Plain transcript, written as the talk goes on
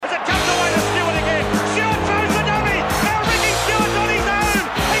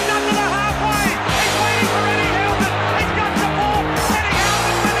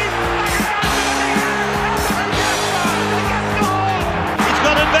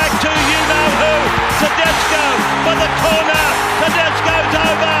corner. Tedesco's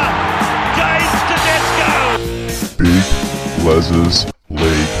over. James Tedesco. Big Les's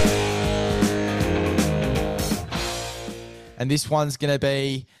League. And this one's going to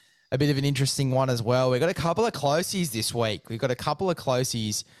be a bit of an interesting one as well. We've got a couple of closies this week. We've got a couple of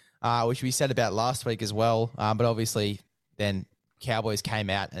closies, which we said about last week as well. But obviously then Cowboys came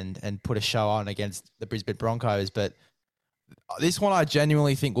out and put a show on against the Brisbane Broncos. But this one I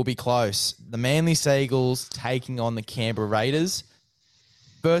genuinely think will be close. The Manly Seagulls taking on the Canberra Raiders.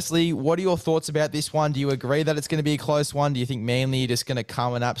 Firstly, what are your thoughts about this one? Do you agree that it's going to be a close one? Do you think Manly are just going to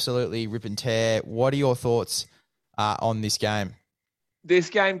come and absolutely rip and tear? What are your thoughts on this game?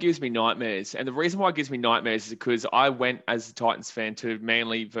 This game gives me nightmares. And the reason why it gives me nightmares is because I went as a Titans fan to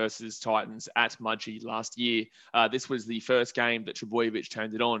Manly versus Titans at Mudgee last year. This was the first game that Trbojevic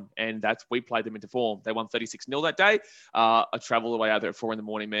turned it on, and we played them into form. They won 36-0 that day. I traveled all the way out there at 4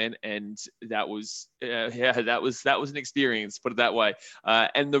 a.m, man, and that was an experience, put it that way.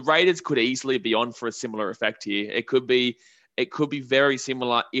 And the Raiders could easily be on for a similar effect here. It could be very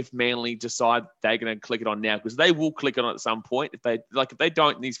similar if Manly decide they're going to click it on now, because they will click it on at some point. If they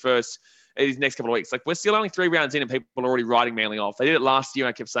don't in these next couple of weeks, like we're still only 3 rounds in and people are already writing Manly off. They did it last year and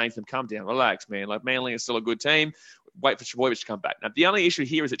I kept saying to them, calm down, relax, man. Like Manly is still a good team. Wait for Trbojevic to come back. Now, the only issue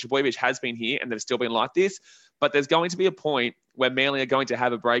here is that Trbojevic has been here and they've still been like this, but there's going to be a point where Manly are going to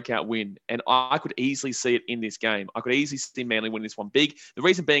have a breakout win. And I could easily see it in this game. I could easily see Manly win this one big. The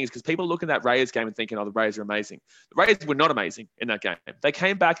reason being is because people are looking at that Raiders game and thinking, oh, the Raiders are amazing. The Raiders were not amazing in that game. They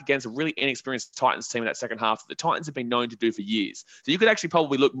came back against a really inexperienced Titans team in that second half that the Titans have been known to do for years. So you could actually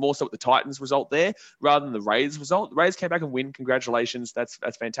probably look more so at the Titans result there rather than the Raiders result. The Raiders came back and win. Congratulations. That's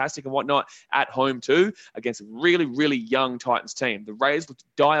fantastic and whatnot. At home too, against a really, really young Titans team. The Raiders looked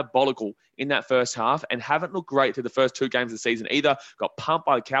diabolical in that first half and haven't looked great through the first 2 games of the season either. Got pumped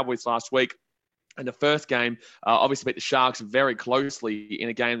by the Cowboys last week. And the first game obviously beat the Sharks very closely in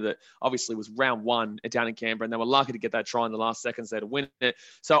a game that obviously was round 1 down in Canberra, and they were lucky to get that try in the last seconds there to win it.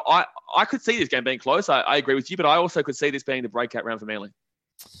 So I could see this game being close. I agree with you, but I also could see this being the breakout round for Manly.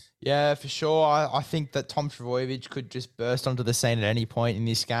 Yeah, for sure. I think that Tom Trbojevic could just burst onto the scene at any point in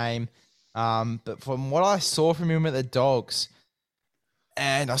this game. But from what I saw from him at the Dogs,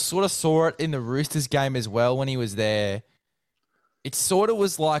 and I sort of saw it in the Roosters game as well when he was there, it sort of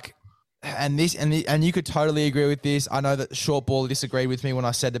was like, and you could totally agree with this. I know that Short Ball disagreed with me when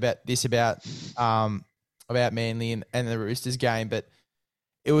I said about Manly and the Roosters game, but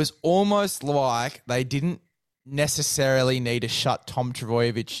it was almost like they didn't necessarily need to shut Tom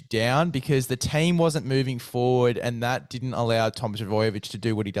Trbojevic down because the team wasn't moving forward, and that didn't allow Tom Trbojevic to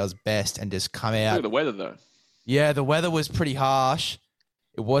do what he does best and just come out. Look at the weather, though. Yeah, the weather was pretty harsh.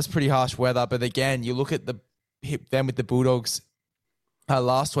 It was pretty harsh weather, but again, you look at them with the Bulldogs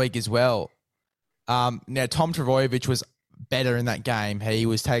last week as well. Now, Tom Trbojevic was better in that game. He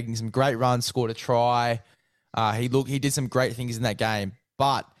was taking some great runs, scored a try. He did some great things in that game.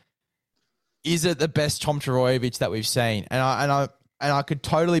 But is it the best Tom Trbojevic that we've seen? And I could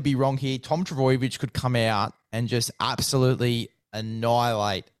totally be wrong here. Tom Trbojevic could come out and just absolutely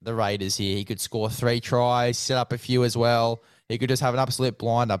annihilate the Raiders here. He could score 3 tries, set up a few as well. He could just have an absolute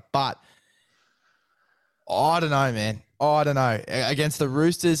blinder. But I don't know, man. I don't know. Against the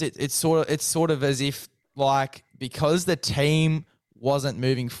Roosters, it's sort of as if, like, because the team wasn't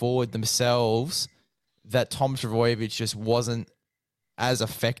moving forward themselves, that Tom Trbojevic just wasn't as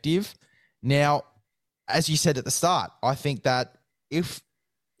effective. Now, as you said at the start, I think that if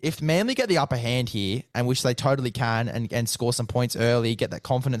Manly get the upper hand here, and which they totally can, and score some points early, get that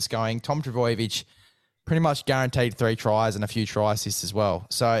confidence going, Tom Trbojevic pretty much guaranteed 3 tries and a few try assists as well.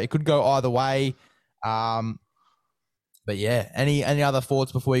 So it could go either way. But yeah, any other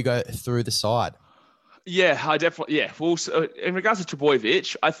thoughts before you go through the side? Yeah, I definitely, yeah. Well, so in regards to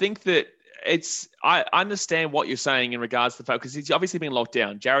Trbojevic, I think that I understand what you're saying in regards to the fact, because he's obviously been locked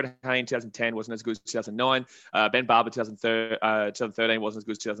down. Jared Hayne 2010 wasn't as good as 2009. Ben Barber 2013 wasn't as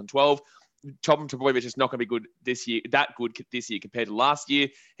good as 2012. Tom Trbojevic is not going to be good this year compared to last year.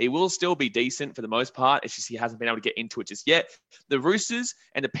 He will still be decent for the most part. It's just he hasn't been able to get into it just yet. The Roosters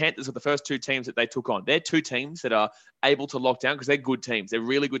and the Panthers are the first 2 teams that they took on. They're 2 teams that are able to lock down because they're good teams. They're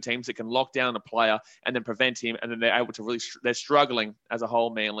really good teams that can lock down a player and then prevent him, and then they're able to they're struggling as a whole,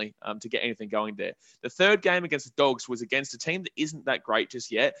 Manly, to get anything going there. The third game against the Dogs was against a team that isn't that great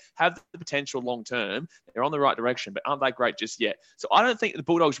just yet, have the potential long term. They're on the right direction, but aren't that great just yet. So I don't think the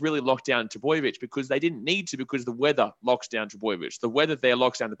Bulldogs really locked down Trbojevic because they didn't need to, because the weather locks down Trbojevic. The weather there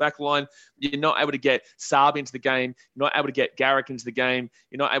locks down the back line. You're not able to get Saab into the game. You're not able to get Garrick into the game.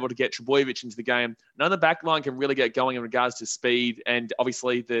 You're not able to get Trbojevic into the game. None of the back line can really get going in regards to speed, and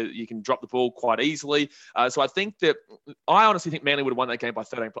obviously you can drop the ball quite easily. So I honestly think Manly would have won that game by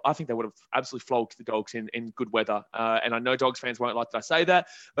 13. But I think they would have absolutely flogged the Dogs in good weather. And I know Dogs fans won't like that I say that,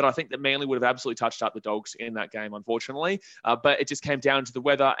 but I think that Manly would have absolutely touched up the Dogs in that game, unfortunately. But it just came down to the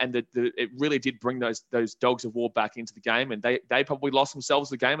weather, and it really did bring those Dogs of War back into the game, and they probably lost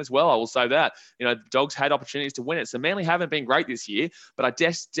themselves the game as well. I will say that. The Dogs had opportunities to win it. So Manly haven't been great this year, but I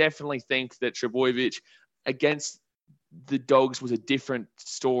definitely think that Trbojevic against the Dogs was a different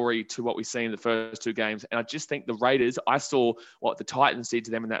story to what we've seen in the first two games. And I just think the Raiders, I saw what the Titans did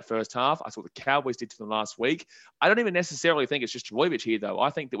to them in that first half. I saw what the Cowboys did to them last week. I don't even necessarily think it's just Trbojevic here, though. I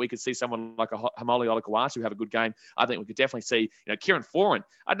think that we could see someone like a Hamali Olakawatu have a good game. I think we could definitely see, Kieran Foran.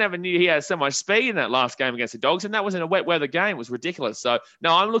 I never knew he had so much speed in that last game against the Dogs, and that was in a wet weather game. It was ridiculous. So,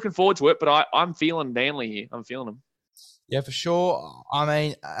 no, I'm looking forward to it, but I'm feeling Manly here. I'm feeling them. Yeah, for sure. I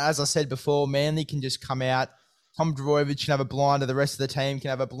mean, as I said before, Manly can just come out. Tom Trbojevic can have a blinder. The rest of the team can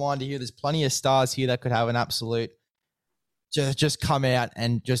have a blinder here. There's plenty of stars here that could have an absolute just come out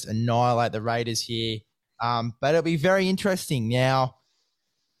and just annihilate the Raiders here. But it'll be very interesting. Now,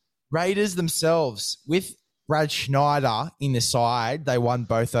 Raiders themselves, with Brad Schneider in the side, they won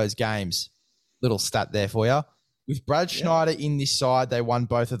both those games. Little stat there for you. With Brad Schneider in this side, they won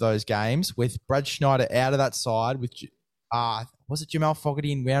both of those games. With Brad Schneider out of that side, with was it Jamal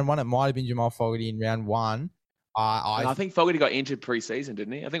Fogarty in round one? It might have been Jamal Fogarty in round one. I think Fogarty got injured pre-season,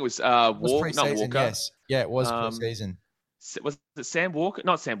 didn't he? I think it was Walker. Yes. Yeah, it was pre-season. Was it Sam Walker?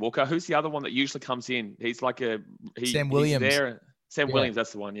 Not Sam Walker. Who's the other one that usually comes in? He's like Sam Williams. Williams,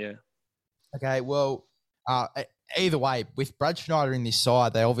 that's the one, yeah. Okay, well, either way, with Brad Schneider in this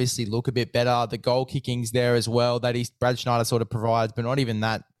side, they obviously look a bit better. The goal kicking's there as well. Brad Schneider sort of provides, but not even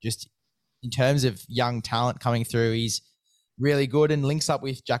that. Just in terms of young talent coming through, he's really good and links up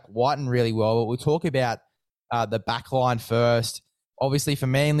with Jack Whiten really well. But we'll talk about the back line first. Obviously, for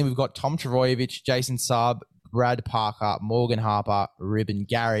Manly, we've got Tom Trbojevic, Jason Saab, Brad Parker, Morgan Harper, Ruben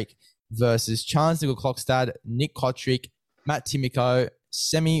Garrick versus Charles Nicoll-Klokstad, Nick Kotrick, Matt Timoko,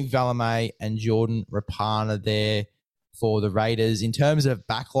 Semi Valemei, and Jordan Rapana there for the Raiders. In terms of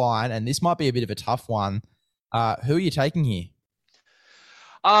back line, and this might be a bit of a tough one, who are you taking here?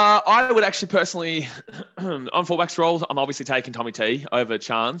 I would actually personally, on fullbacks role, I'm obviously taking Tommy T over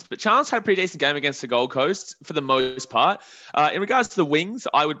Chance, but Chance had a pretty decent game against the Gold Coast for the most part. In regards to the wings,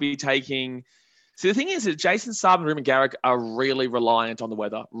 I would be taking... See, the thing is that Jason Saab and Ruben Garrick are really reliant on the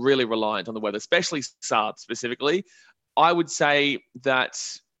weather, especially Saab specifically. I would say that...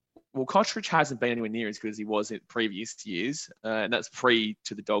 Well, Kotrick hasn't been anywhere near as good as he was in previous years, and that's pre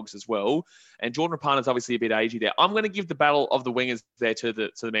to the Dogs as well. And Jordan Rapana is obviously a bit agey there. I'm going to give the battle of the wingers there to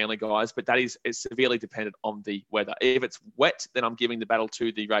the Manly guys, but that is severely dependent on the weather. If it's wet, then I'm giving the battle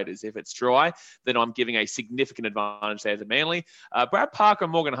to the Raiders. If it's dry, then I'm giving a significant advantage there to Manly. Brad Parker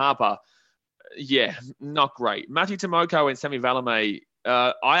and Morgan Harper, not great. Matthew Timoko and Semi Valemei,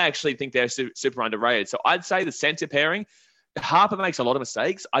 I actually think they're super underrated. So I'd say the centre pairing, Harper makes a lot of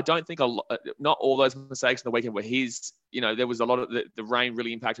mistakes. I don't think not all those mistakes on the weekend were his. There was a lot of the rain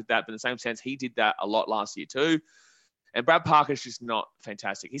really impacted that, but in the same sense, he did that a lot last year too. And Brad Parker's just not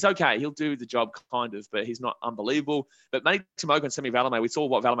fantastic. He's okay. He'll do the job kind of, but he's not unbelievable. But Matty Timoko and Semi Valemei, we saw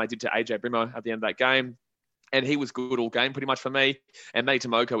what Valemei did to AJ Brimo at the end of that game. And he was good all game pretty much for me. And Matty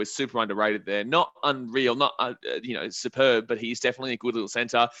Timoko is super underrated there. Not unreal, not superb, but he's definitely a good little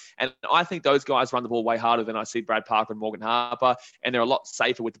centre. And I think those guys run the ball way harder than I see Brad Parker and Morgan Harper. And they're a lot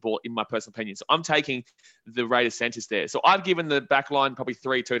safer with the ball, in my personal opinion. So I'm taking the Raiders centres there. So I've given the back line probably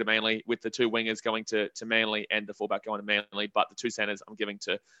 3-2 to Manly, with the two wingers going to Manly and the fullback going to Manly. But the two centres I'm giving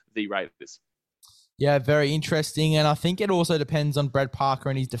to the Raiders. Yeah, very interesting. And I think it also depends on Brad Parker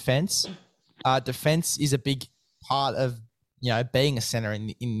and his defence. Defense is a big part of, being a center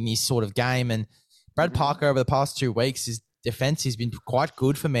in this sort of game. And Brad Parker over the past 2 weeks, his defense has been quite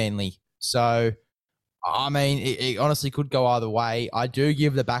good for Manly. So, I mean, it honestly could go either way. I do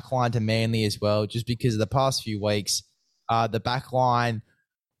give the back line to Manly as well, just because of the past few weeks. The back line,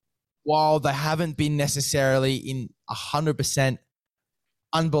 while they haven't been necessarily in 100%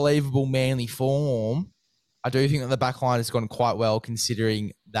 unbelievable Manly form, I do think that the backline has gone quite well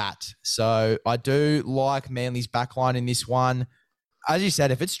considering that. So I do like Manly's backline in this one. As you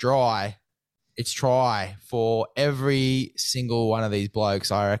said, if it's dry, it's try for every single one of these blokes.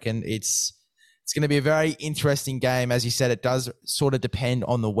 I reckon it's going to be a very interesting game. As you said, it does sort of depend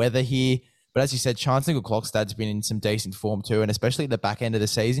on the weather here. But as you said, Chance Nicoll-Klokstad's been in some decent form too. And especially at the back end of the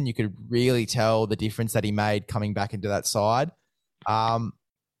season, you could really tell the difference that he made coming back into that side.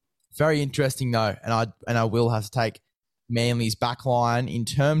 Very interesting though, and I will have to take Manly's back line in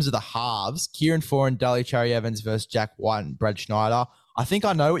terms of the halves, Kieran Foran, Daly Cherry Evans versus Jack White and Brad Schneider. I think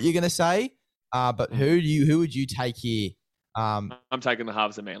I know what you're going to say, but who would you take here? I'm taking the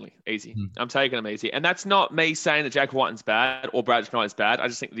halves of Manly. Easy. I'm taking them easy. And that's not me saying that Jack Whiten's bad or Brad Schneider's bad. I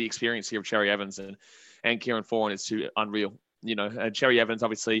just think the experience here of Cherry Evans and Kieran Foran is too unreal. You know, and Cherry Evans,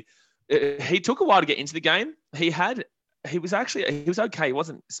 obviously, he took a while to get into the game. He was okay. He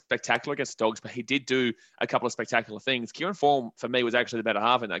wasn't spectacular against the Dogs, but he did do a couple of spectacular things. Kieran Foran, for me, was actually the better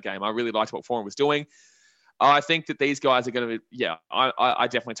half in that game. I really liked what Foran was doing. I think that these guys are going to I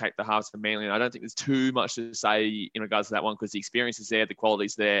definitely take the halves for Manly. And I don't think there's too much to say in regards to that one because the experience is there, the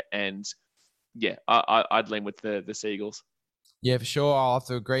quality's there. And, yeah, I'd lean with the Seagulls. Yeah, for sure. I'll have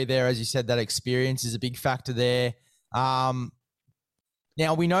to agree there. As you said, that experience is a big factor there.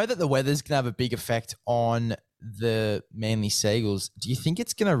 Now, we know that the weather's going to have a big effect on the Manly Seagulls. Do you think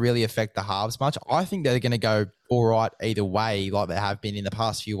it's going to really affect the halves much? I think they're going to go all right either way, like they have been in the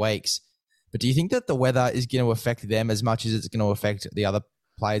past few weeks. But do you think that the weather is going to affect them as much as it's going to affect the other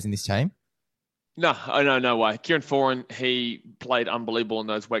players in this team? No way. Kieran Foran, he played unbelievable in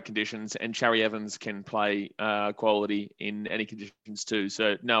those wet conditions, and Cherry Evans can play quality in any conditions too.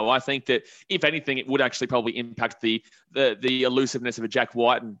 So, no, I think that if anything, it would actually probably impact the elusiveness of a Jack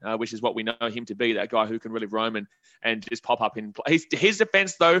Whiten, which is what we know him to be, that guy who can really roam and just pop up in play. His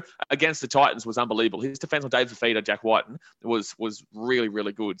defense, though, against the Titans was unbelievable. His defense on Dave Fifita, Jack Whiten, was really,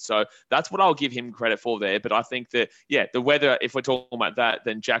 really good. So that's what I'll give him credit for there. But I think that, yeah, the weather, if we're talking about that,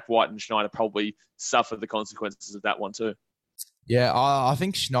 then Jack White and Schneider probably suffer the consequences of that one too. Yeah, I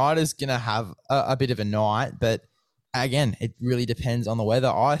think Schneider's going to have a bit of a night, but again, it really depends on the weather.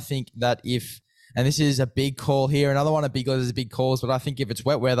 I think that and this is a big call here, another one of big calls, but I think if it's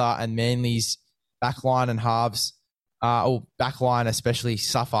wet weather and Manly's backline and halves, or backline especially,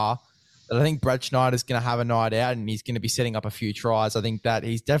 suffer, that I think Brad Schneider's going to have a night out and he's going to be setting up a few tries. I think that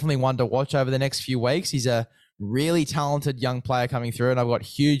he's definitely one to watch over the next few weeks. He's a really talented young player coming through, and I've got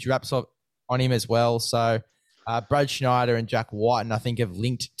huge raps on him as well. So Brad Schneider and Jack Whiten, I think, have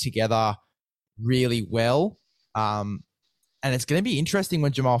linked together really well. And it's going to be interesting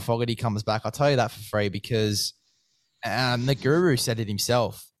when Jamal Fogarty comes back. I'll tell you that for free because the guru said it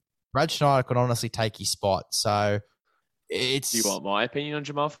himself. Brad Schneider could honestly take his spot. So it's... Do you want my opinion on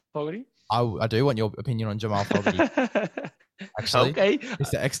Jamal Fogarty? I do want your opinion on Jamal Fogarty. Actually, okay.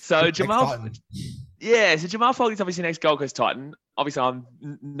 So Jamal Fogarty's obviously next Gold Coast Titan. Obviously,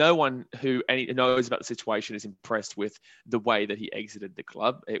 no one who knows about the situation is impressed with the way that he exited the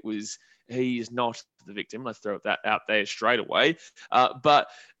club. He is not the victim. Let's throw that out there straight away. But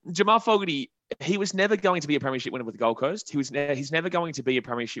Jamal Fogarty, he was never going to be a premiership winner with the Gold Coast. He's never going to be a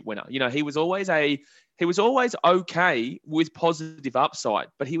premiership winner. You know, he was always okay with positive upside,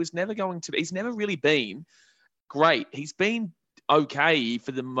 but he's never really been great. He's been okay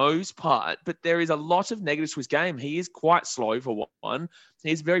for the most part, but there is a lot of negatives to his game. He is quite slow for one.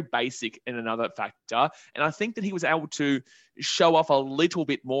 He's very basic in another factor. And I think that he was able to show off a little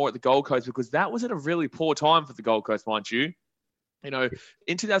bit more at the Gold Coast because that was at a really poor time for the Gold Coast, mind you. You know,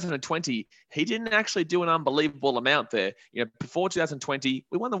 in 2020, he didn't actually do an unbelievable amount there. You know, before 2020,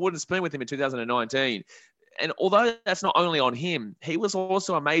 we won the Wooden Spoon with him in 2019. And although that's not only on him, he was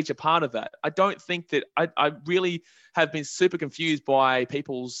also a major part of that. I don't think that I really have been super confused by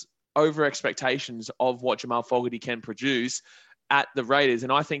people's over expectations of what Jamal Fogarty can produce at the Raiders.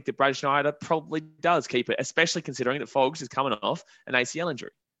 And I think that Brad Schneider probably does keep it, especially considering that Fogs is coming off an ACL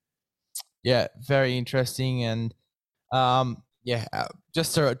injury. Yeah, very interesting. And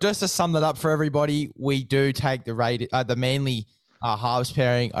just to sum that up for everybody, we do take the Manly halves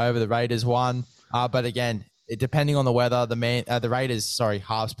pairing over the Raiders one. But again, depending on the weather, the Raiders,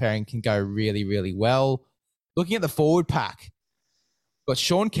 halves pairing can go really, really well. Looking at the forward pack, got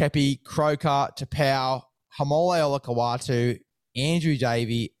Sean Keppie, Croker, Tapau, Hamole Olakawatu, Andrew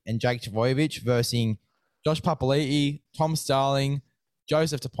Davey, and Jake Trbojevic versus Josh Papali'i, Tom Starling,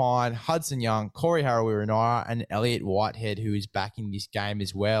 Joseph Tapine, Hudson Young, Corey Harawira-Naera, and Elliot Whitehead, who is back in this game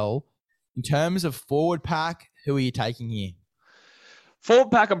as well. In terms of forward pack, who are you taking here?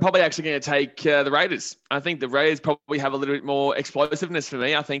 Forward pack, I'm probably actually going to take the Raiders. I think the Raiders probably have a little bit more explosiveness for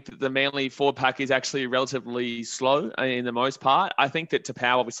me. I think that the Manly forward pack is actually relatively slow in the most part. I think that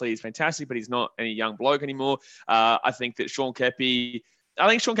Tapau obviously is fantastic, but he's not any young bloke anymore. I think Sean Keppie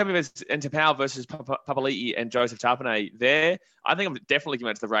and Tapau versus Papali'i and Joseph Tapine there. I think I'm definitely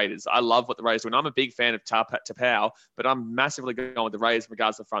giving it to the Raiders. I love what the Raiders do. And I'm a big fan of Tapau, but I'm massively going with the Raiders in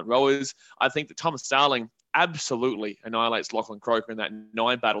regards to the front rowers. I think that Thomas Starling absolutely annihilates Lachlan Croker in that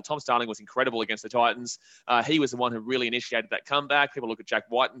 9 battle. Tom Starling was incredible against the Titans. He was the one who really initiated that comeback. People look at Jack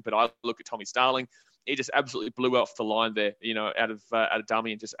Whiten, but I look at Tommy Starling. he just absolutely blew off the line there, out of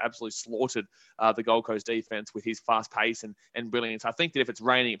dummy, and just absolutely slaughtered the Gold Coast defense with his fast pace and brilliance. I think that if it's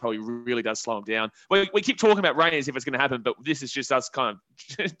raining, it probably really does slow him down. We keep talking about rain as if it's going to happen, but this is just us kind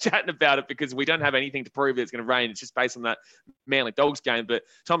of chatting about it because we don't have anything to prove that it's going to rain. It's just based on that Manly Dogs game. But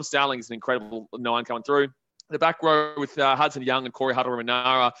Tom Starling is an incredible 9 coming through. The back row with Hudson Young and Corey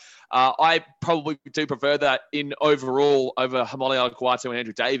Harawira-Naera, I probably do prefer that in overall over Haumole Olakau'atu and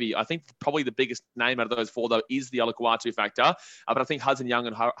Andrew Davey. I think probably the biggest name out of those 4, though, is the Olakau'atu factor. But I think Hudson Young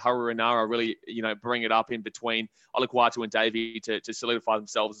and Harawira-Naera really, bring it up in between Olakau'atu and Davey to solidify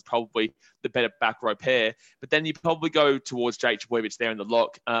themselves as probably the better back row pair. But then you probably go towards Jake Trbojevic there in the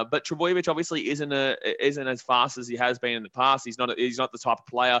lock. But Trbojevic obviously isn't as fast as he has been in the past. He's not the type of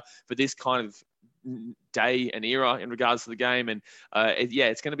player for this kind of day and era in regards to the game, and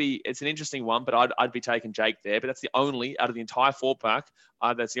it's an interesting one, but I'd be taking Jake there. But that's the only out of the entire 4-pack.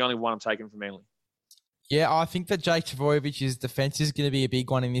 That's the only one I'm taking for Manly. Yeah, I think that Jake Trbojevic's defense is going to be a big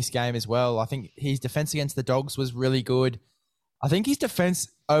one in this game as well. I think his defense against the Dogs was really good. I think his defense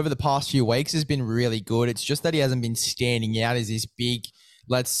over the past few weeks has been really good. It's just that he hasn't been standing out as this big,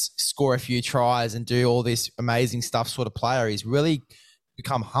 let's score a few tries and do all this amazing stuff sort of player. He's really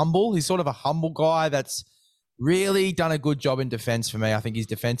become humble. He's sort of a humble guy that's really done a good job in defense for me. I think his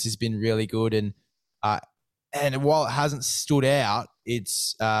defense has been really good, and while it hasn't stood out,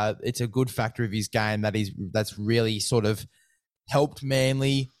 it's a good factor of his game that's really sort of helped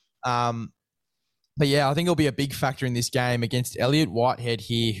Manly. But yeah, I think it'll be a big factor in this game against Elliott Whitehead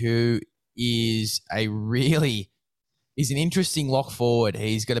here, who is an interesting lock forward.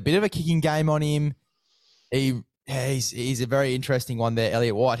 He's got a bit of a kicking game on him. He's a very interesting one there,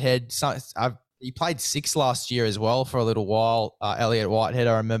 Elliott Whitehead. He played 6 last year as well for a little while. Elliott Whitehead,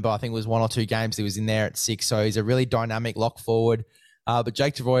 I remember, I think it was 1 or 2 games he was in there at 6, so he's a really dynamic lock forward. But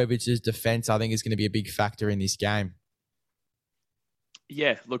Jake Trbojevic's defense, I think, is going to be a big factor in this game.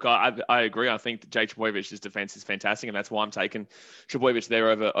 Yeah, look, I agree. I think that Jake Trbojevic's defense is fantastic, and that's why I'm taking Trbojevic there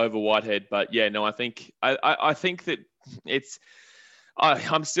over Whitehead. But yeah, no, I think that it's.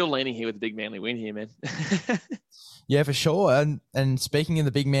 I'm still leaning here with the big Manly win here, man. Yeah, for sure. And speaking of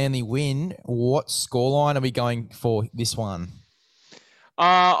the big Manly win, what scoreline are we going for this one?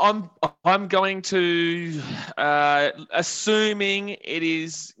 I'm going to, assuming it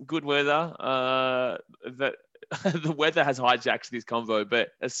is good weather, that the weather has hijacked this convo, but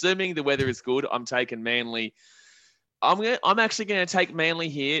assuming the weather is good, I'm taking Manly. I'm actually going to take Manly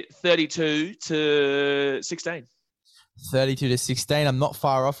here, 32-16. 32-16. I'm not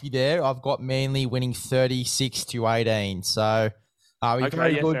far off you there. I've got Manly winning 36-18. So,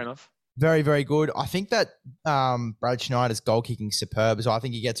 very good. Fair enough. Very, very good. I think that Brad Schneider's goal kicking is superb. So I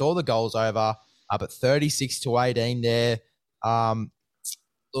think he gets all the goals over. But 36-18 there.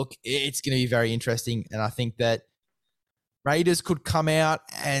 Look, it's going to be very interesting. And I think that Raiders could come out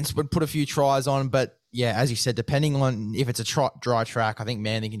and put a few tries on. But yeah, as you said, depending on if it's a dry track, I think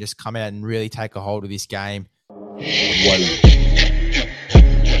Manly can just come out and really take a hold of this game. One.